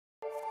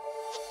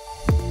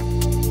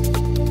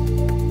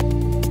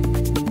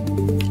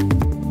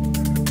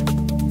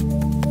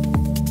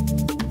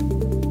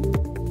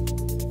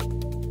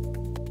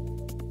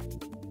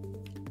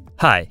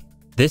Hi,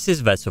 this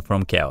is Veso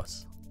from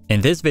Chaos. In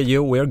this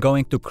video, we are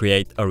going to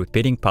create a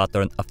repeating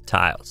pattern of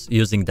tiles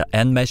using the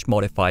Enmesh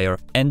Modifier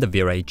and the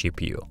V-Ray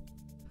GPU.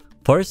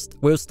 First,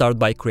 we'll start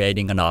by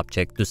creating an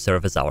object to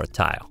serve as our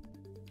tile.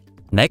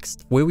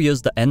 Next, we'll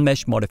use the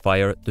Enmesh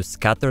Modifier to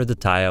scatter the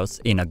tiles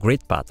in a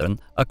grid pattern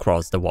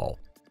across the wall.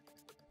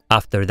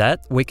 After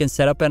that, we can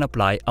set up and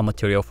apply a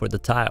material for the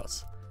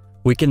tiles.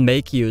 We can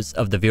make use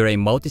of the V-Ray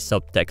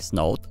multi-subtext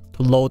node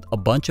to load a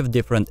bunch of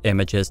different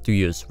images to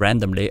use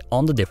randomly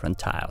on the different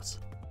tiles.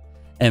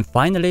 And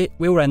finally,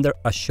 we'll render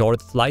a short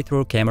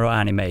fly-through camera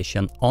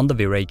animation on the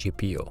V-Ray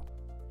GPU.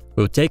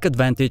 We'll take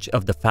advantage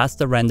of the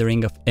faster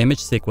rendering of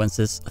image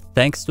sequences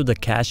thanks to the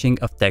caching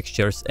of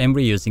textures and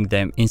reusing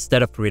them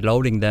instead of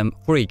reloading them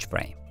for each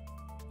frame.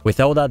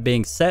 With all that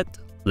being said,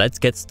 let's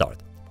get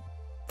started.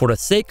 For the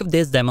sake of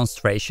this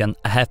demonstration,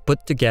 I have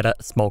put together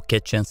a small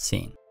kitchen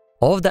scene.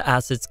 All of the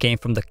assets came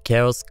from the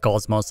Chaos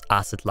Cosmos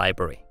asset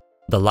library.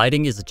 The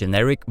lighting is a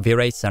generic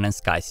V-Ray sun and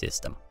sky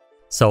system.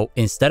 So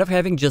instead of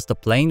having just a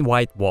plain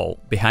white wall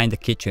behind the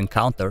kitchen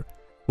counter,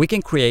 we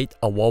can create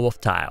a wall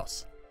of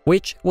tiles,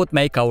 which would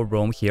make our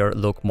room here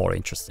look more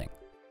interesting.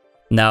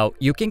 Now,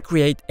 you can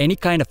create any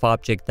kind of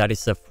object that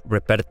is of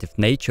repetitive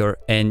nature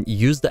and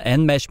use the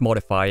Enmesh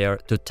modifier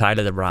to tile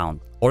it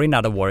around, or in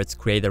other words,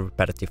 create a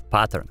repetitive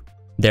pattern.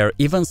 There are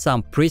even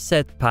some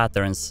preset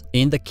patterns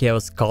in the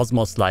Chaos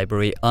Cosmos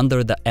library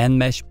under the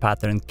Enmesh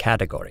pattern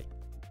category.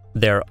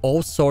 There are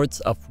all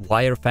sorts of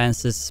wire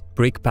fences,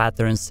 brick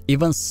patterns,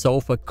 even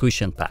sofa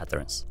cushion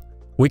patterns.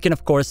 We can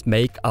of course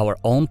make our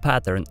own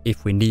pattern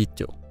if we need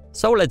to,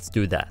 so let's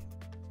do that.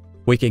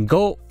 We can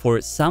go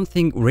for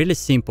something really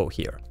simple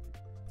here.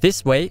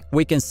 This way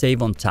we can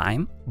save on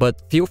time,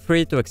 but feel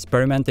free to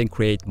experiment and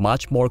create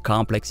much more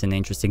complex and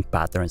interesting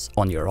patterns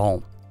on your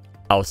own.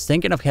 I was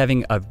thinking of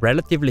having a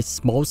relatively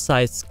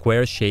small-sized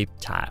square-shaped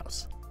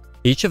tiles.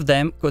 Each of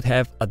them could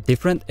have a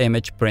different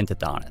image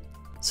printed on it.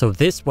 So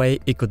this way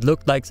it could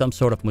look like some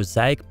sort of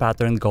mosaic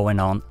pattern going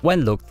on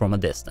when looked from a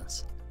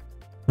distance.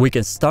 We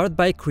can start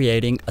by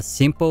creating a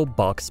simple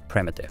box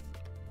primitive.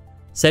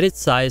 Set its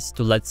size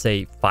to, let's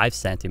say, 5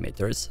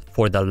 centimeters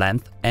for the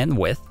length and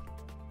width,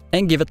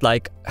 and give it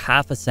like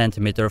half a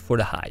centimeter for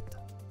the height.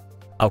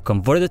 I'll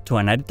convert it to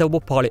an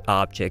editable poly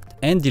object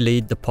and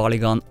delete the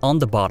polygon on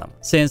the bottom,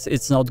 since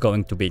it's not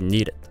going to be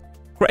needed.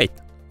 Great!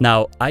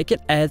 Now I can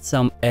add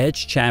some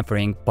edge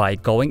chamfering by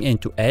going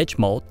into Edge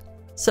mode,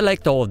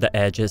 select all of the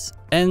edges,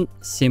 and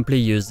simply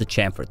use the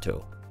chamfer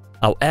tool.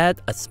 I'll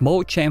add a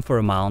small chamfer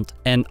amount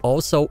and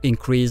also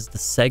increase the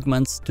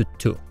segments to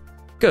 2.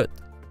 Good!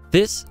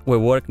 This will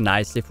work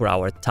nicely for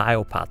our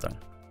tile pattern.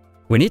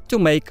 We need to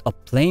make a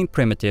plane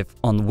primitive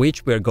on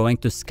which we're going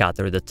to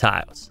scatter the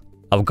tiles.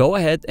 I'll go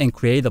ahead and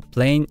create a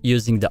plane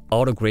using the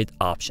Auto Grid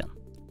option.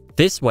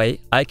 This way,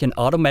 I can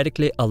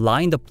automatically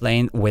align the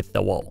plane with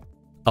the wall.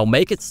 I'll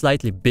make it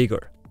slightly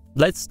bigger.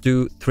 Let's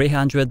do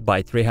 300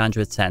 by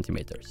 300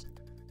 centimeters.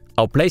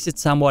 I'll place it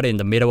somewhat in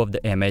the middle of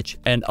the image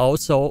and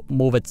also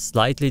move it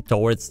slightly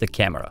towards the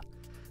camera.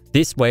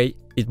 This way,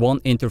 it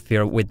won't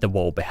interfere with the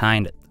wall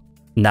behind it.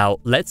 Now,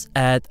 let's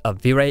add a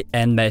V-Ray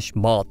Enmesh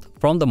mod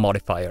from the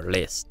modifier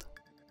list.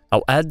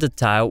 I'll add the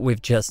tile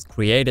we've just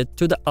created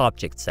to the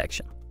object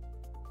section.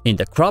 In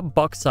the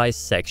Cropbox size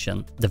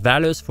section, the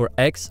values for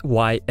X,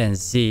 Y, and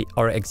Z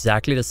are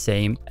exactly the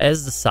same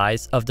as the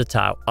size of the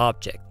tile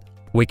object.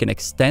 We can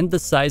extend the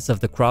size of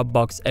the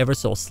Cropbox ever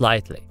so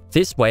slightly.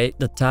 This way,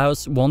 the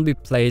tiles won't be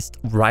placed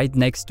right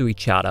next to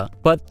each other,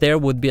 but there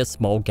would be a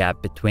small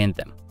gap between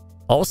them.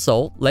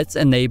 Also, let's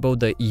enable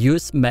the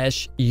Use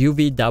Mesh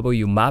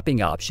UVW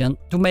mapping option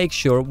to make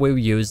sure we'll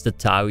use the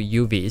tile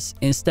UVs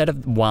instead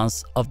of the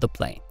ones of the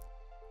plane.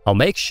 I'll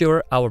make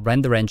sure our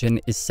render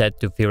engine is set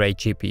to V-Ray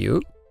GPU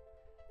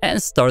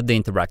and start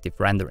the interactive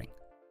rendering.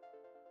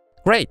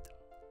 Great!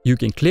 You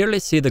can clearly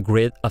see the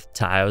grid of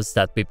tiles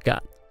that we've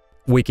got.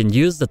 We can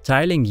use the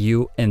tiling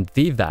U and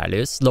V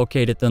values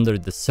located under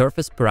the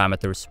surface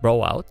parameters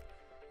rollout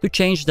to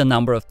change the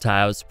number of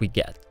tiles we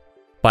get.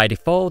 By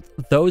default,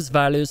 those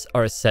values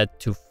are set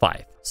to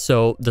 5,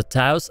 so the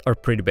tiles are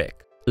pretty big.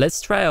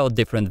 Let's try out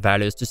different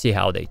values to see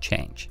how they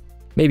change.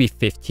 Maybe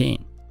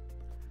 15.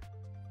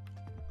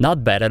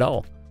 Not bad at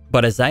all.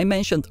 But as I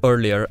mentioned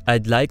earlier,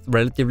 I'd like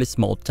relatively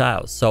small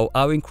tiles, so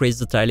I'll increase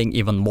the tiling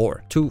even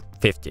more to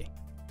 50.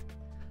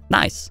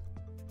 Nice!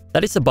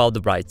 That is about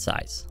the right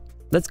size.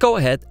 Let's go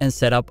ahead and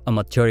set up a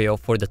material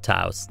for the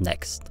tiles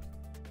next.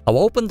 I'll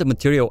open the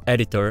material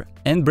editor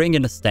and bring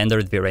in a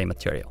standard V-Ray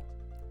material.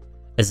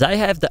 As I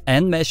have the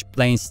Enmesh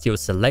plane still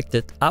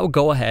selected, I'll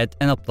go ahead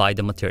and apply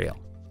the material.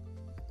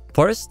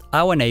 First,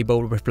 I'll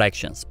enable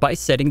reflections by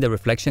setting the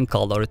reflection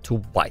color to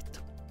white.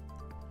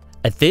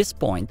 At this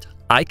point,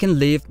 I can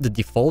leave the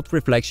default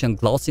reflection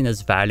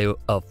glossiness value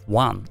of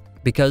 1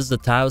 because the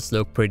tiles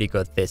look pretty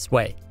good this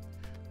way.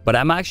 But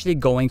I'm actually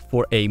going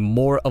for a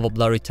more of a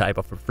blurry type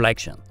of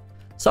reflection,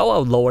 so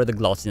I'll lower the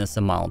glossiness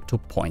amount to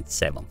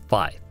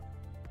 0.75.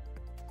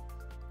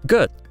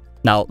 Good!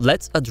 Now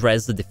let's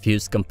address the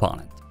diffuse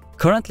component.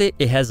 Currently,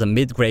 it has a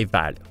mid-grade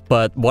value,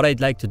 but what I'd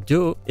like to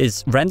do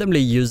is randomly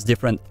use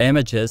different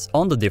images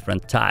on the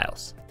different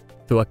tiles.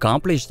 To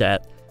accomplish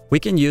that, we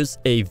can use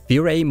a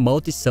V-Ray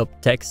multi-sub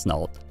text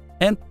node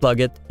and plug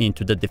it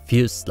into the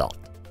diffuse slot.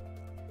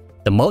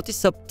 The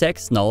multi-sub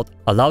text node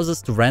allows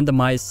us to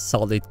randomize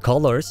solid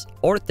colors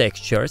or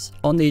textures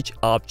on each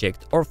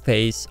object or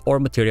face or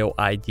material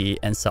ID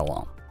and so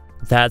on.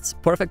 That's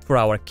perfect for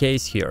our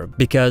case here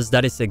because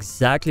that is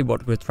exactly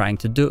what we're trying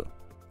to do.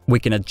 We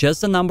can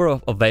adjust the number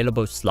of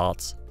available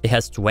slots, it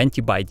has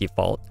 20 by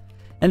default,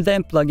 and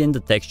then plug in the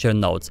texture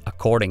nodes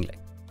accordingly.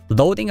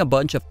 Loading a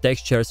bunch of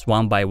textures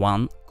one by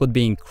one could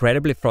be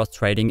incredibly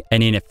frustrating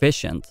and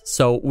inefficient,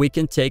 so we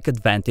can take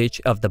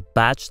advantage of the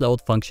batch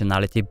load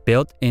functionality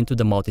built into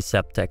the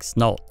multi-sub text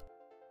node.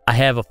 I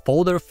have a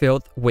folder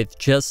filled with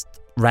just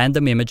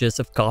random images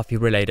of coffee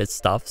related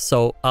stuff,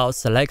 so I'll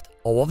select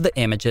all of the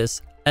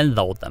images and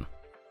load them.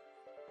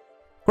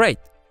 Great!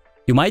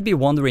 You might be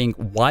wondering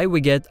why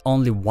we get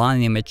only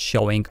one image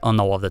showing on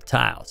all of the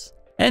tiles.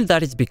 And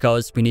that is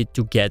because we need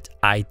to get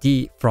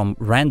ID from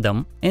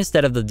random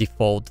instead of the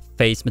default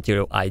face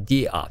material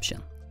ID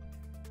option.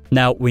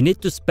 Now we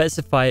need to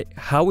specify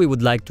how we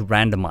would like to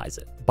randomize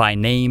it, by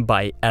name,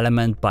 by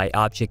element, by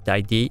object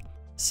ID.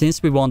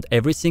 Since we want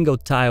every single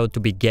tile to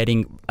be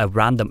getting a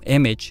random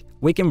image,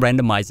 we can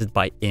randomize it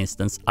by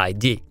instance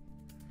ID.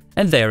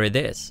 And there it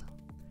is.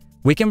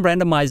 We can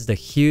randomize the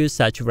hue,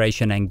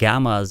 saturation, and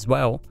gamma as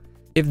well,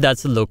 if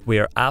that's the look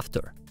we're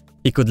after.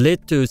 It could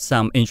lead to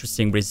some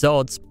interesting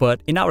results,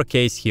 but in our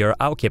case here,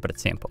 I'll keep it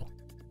simple.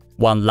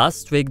 One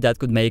last trick that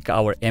could make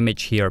our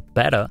image here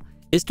better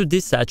is to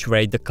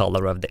desaturate the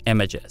color of the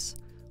images.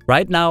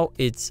 Right now,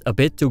 it's a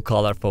bit too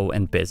colorful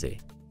and busy.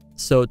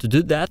 So to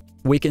do that,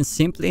 we can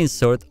simply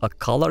insert a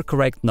color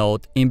correct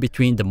node in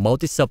between the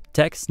multi-sub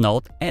text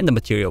node and the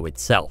material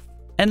itself.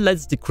 And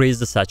let's decrease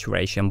the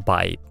saturation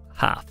by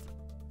half.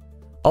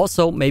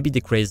 Also, maybe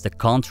decrease the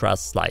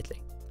contrast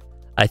slightly.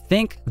 I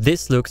think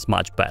this looks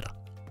much better.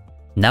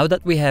 Now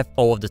that we have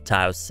all of the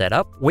tiles set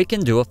up, we can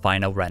do a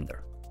final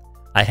render.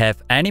 I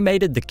have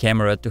animated the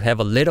camera to have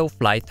a little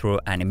fly-through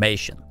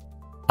animation.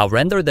 I'll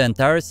render the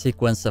entire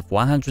sequence of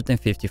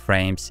 150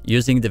 frames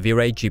using the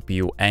V-Ray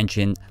GPU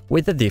engine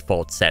with the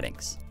default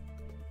settings.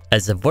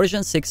 As a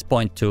version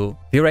 6.2,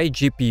 V-Ray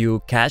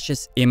GPU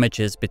caches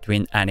images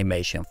between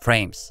animation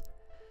frames.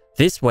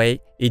 This way,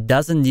 it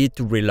doesn't need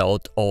to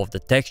reload all of the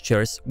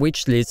textures,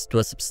 which leads to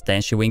a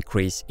substantial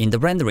increase in the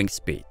rendering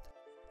speed.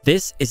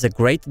 This is a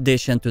great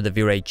addition to the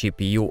V-Ray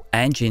GPU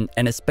engine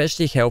and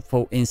especially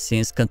helpful in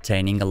scenes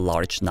containing a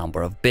large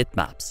number of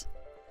bitmaps.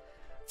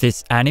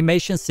 This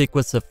animation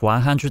sequence of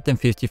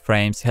 150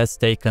 frames has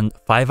taken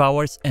 5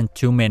 hours and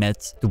 2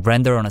 minutes to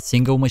render on a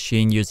single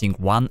machine using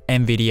one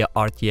NVIDIA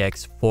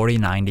RTX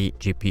 4090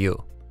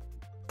 GPU.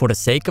 For the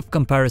sake of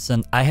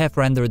comparison, I have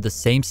rendered the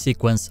same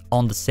sequence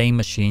on the same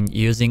machine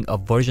using a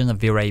version of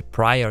V-Ray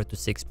prior to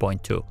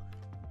 6.2.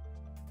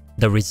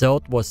 The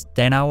result was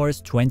 10 hours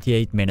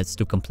 28 minutes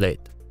to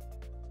complete.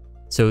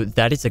 So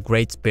that is a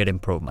great speed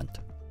improvement.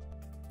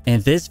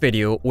 In this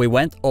video, we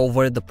went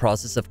over the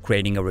process of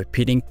creating a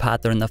repeating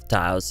pattern of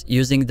tiles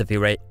using the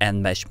V-Ray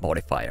Enmesh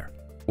Modifier.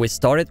 We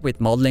started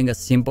with modeling a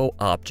simple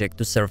object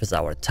to serve as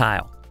our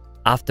tile.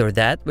 After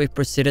that, we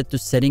proceeded to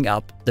setting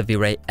up the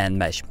V-Ray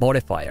Enmesh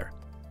Modifier.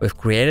 We've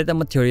created a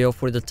material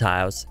for the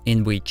tiles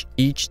in which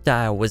each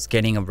tile was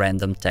getting a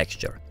random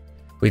texture.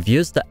 We've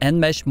used the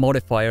Enmesh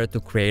modifier to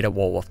create a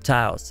wall of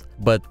tiles,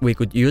 but we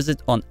could use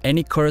it on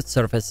any curved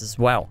surface as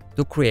well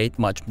to create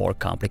much more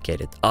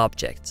complicated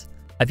objects.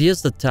 I've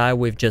used the tile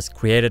we've just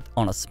created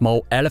on a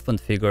small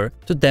elephant figure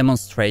to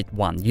demonstrate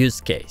one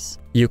use case.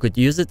 You could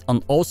use it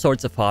on all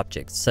sorts of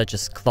objects such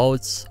as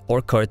clothes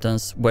or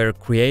curtains where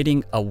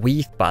creating a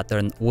weave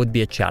pattern would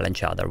be a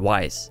challenge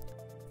otherwise.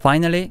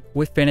 Finally,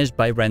 we finished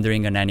by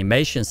rendering an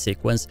animation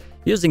sequence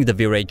using the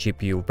V-Ray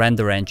GPU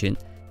render engine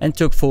and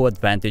took full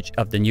advantage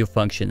of the new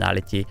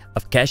functionality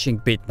of caching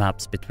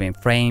bitmaps between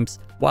frames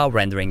while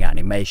rendering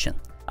animation.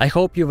 I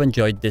hope you've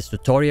enjoyed this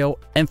tutorial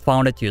and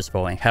found it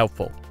useful and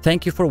helpful.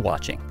 Thank you for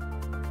watching.